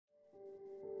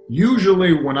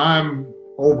Usually when I'm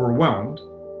overwhelmed,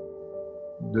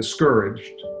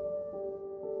 discouraged,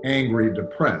 angry,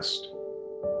 depressed,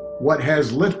 what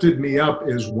has lifted me up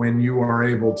is when you are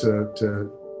able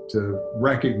to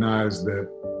recognize that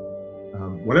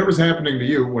whatever's happening to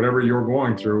you, whatever you're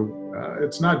going through,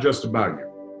 it's not just about you,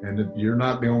 and you're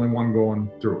not the only one going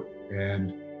through it.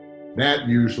 And that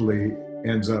usually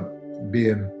ends up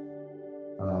being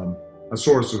a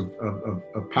source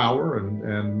of power,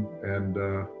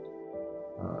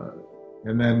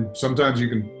 and then sometimes you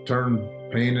can turn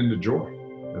pain into joy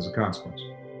as a consequence.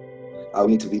 We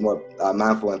need to be more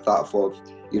mindful and thoughtful of,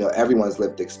 everyone's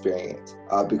lived experience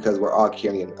because we're all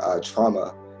carrying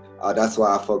trauma. That's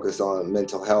why I focus on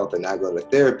mental health and I go to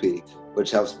therapy,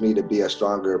 which helps me to be a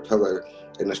stronger pillar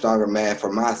and a stronger man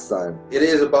for my son. It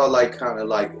is about kind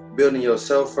of building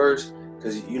yourself first,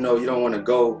 because you don't want to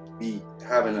go be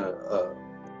having a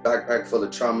backpack full of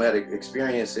traumatic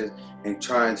experiences and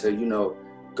trying to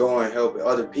go and help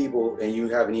other people, and you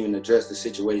haven't even addressed the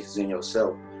situations in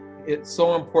yourself. It's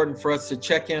so important for us to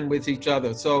check in with each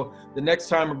other. So the next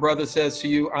time a brother says to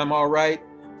you, "I'm all right,"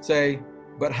 say,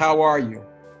 "But how are you?"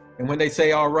 And when they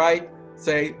say all right,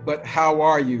 say, "But how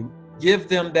are you?" Give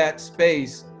them that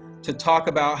space to talk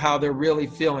about how they're really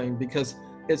feeling, because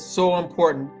it's so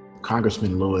important.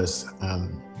 Congressman Lewis,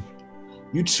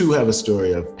 you too have a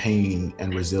story of pain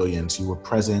and resilience. You were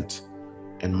present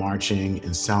and marching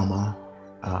in Selma,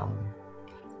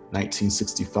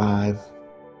 1965.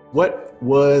 What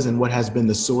was and what has been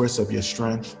the source of your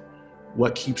strength?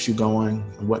 What keeps you going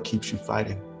and what keeps you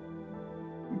fighting?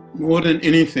 More than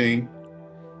anything,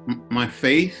 my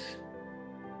faith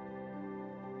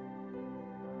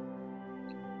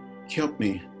kept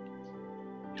me,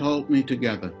 held me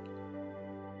together.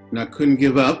 And I couldn't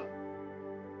give up,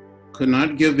 could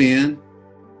not give in.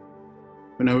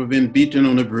 When I was being beaten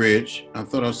on the bridge, I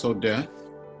thought I saw death.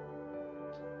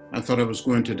 I thought I was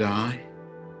going to die.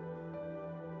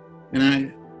 And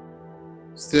I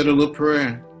said a little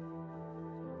prayer,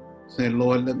 saying,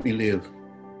 "Lord, let me live.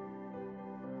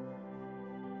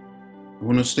 I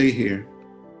want to stay here.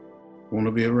 I want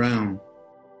to be around."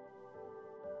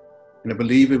 And I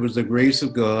believe it was the grace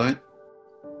of God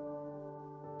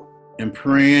and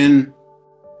praying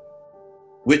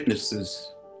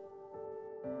witnesses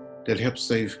that helped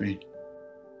save me.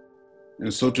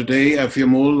 And so today I feel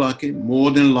more lucky, more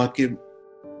than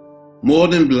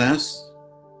blessed,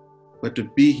 but to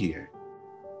be here,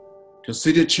 to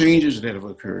see the changes that have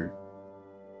occurred,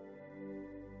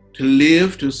 to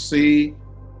live to see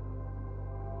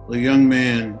a young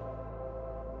man,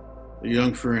 a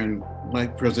young friend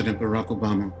like President Barack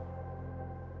Obama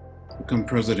become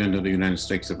President of the United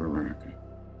States of America.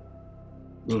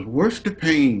 It was worth the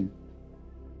pain.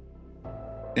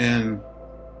 And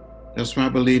that's why I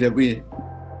believe that we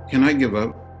cannot give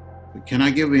up, we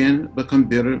cannot give in, become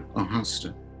bitter or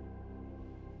hostile.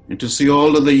 And to see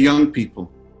all of the young people,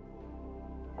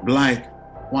 Black,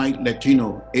 white,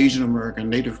 Latino, Asian American,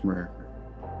 Native American,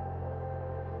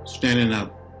 standing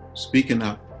up, speaking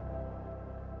up,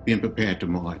 being prepared to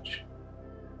march.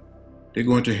 They're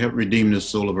going to help redeem the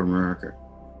soul of America.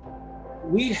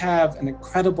 We have an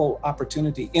incredible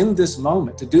opportunity in this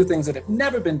moment to do things that have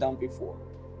never been done before.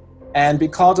 And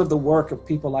because of the work of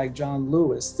people like John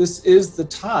Lewis, this is the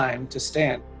time to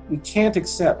stand. We can't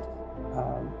accept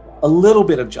a little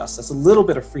bit of justice, a little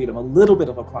bit of freedom, a little bit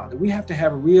of equality. We have to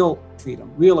have real freedom,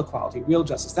 real equality, real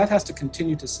justice. That has to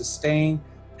continue to sustain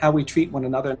how we treat one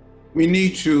another. We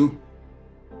need to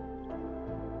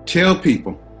tell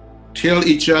people, tell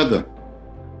each other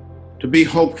to be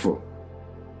hopeful,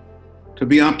 to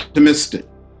be optimistic,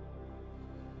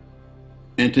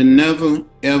 and to never,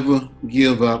 ever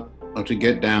give up or to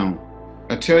get down.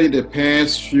 I tell you, the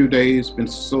past few days have been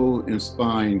so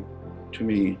inspiring to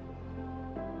me.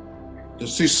 To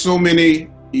see so many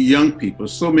young people,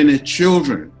 so many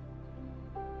children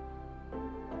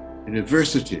in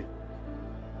adversity,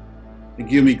 it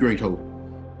gives me great hope.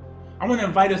 I want to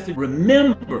invite us to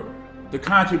remember the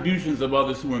contributions of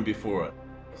others who went before us.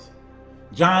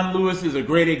 John Lewis is a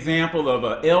great example of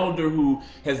an elder who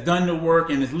has done the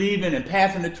work and is leaving and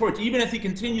passing the torch. Even as he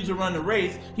continues to run the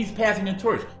race, he's passing the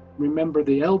torch. Remember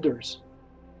the elders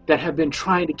that have been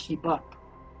trying to keep up.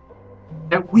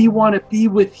 That we want to be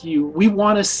with you. We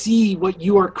want to see what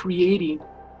you are creating.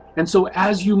 And so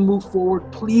as you move forward,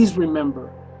 please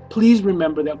remember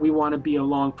that we want to be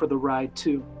along for the ride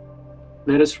too.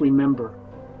 Let us remember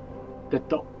that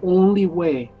the only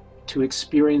way to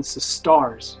experience the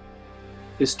stars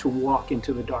is to walk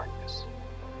into the darkness.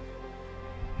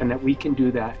 And that we can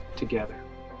do that together.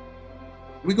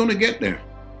 We're going to get there.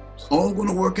 It's all going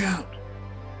to work out.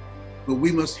 but we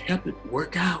must help it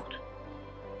work out.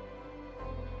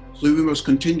 So we must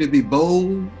continue to be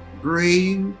bold,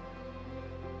 brave,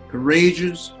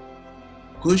 courageous,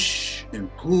 push and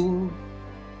pull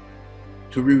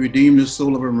to redeem the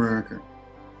soul of America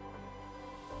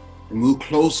and move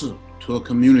closer to a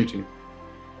community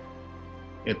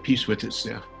at peace with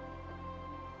itself.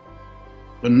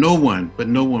 But no one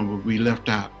will be left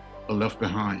out or left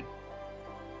behind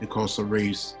because of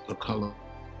race or color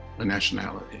or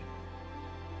nationality.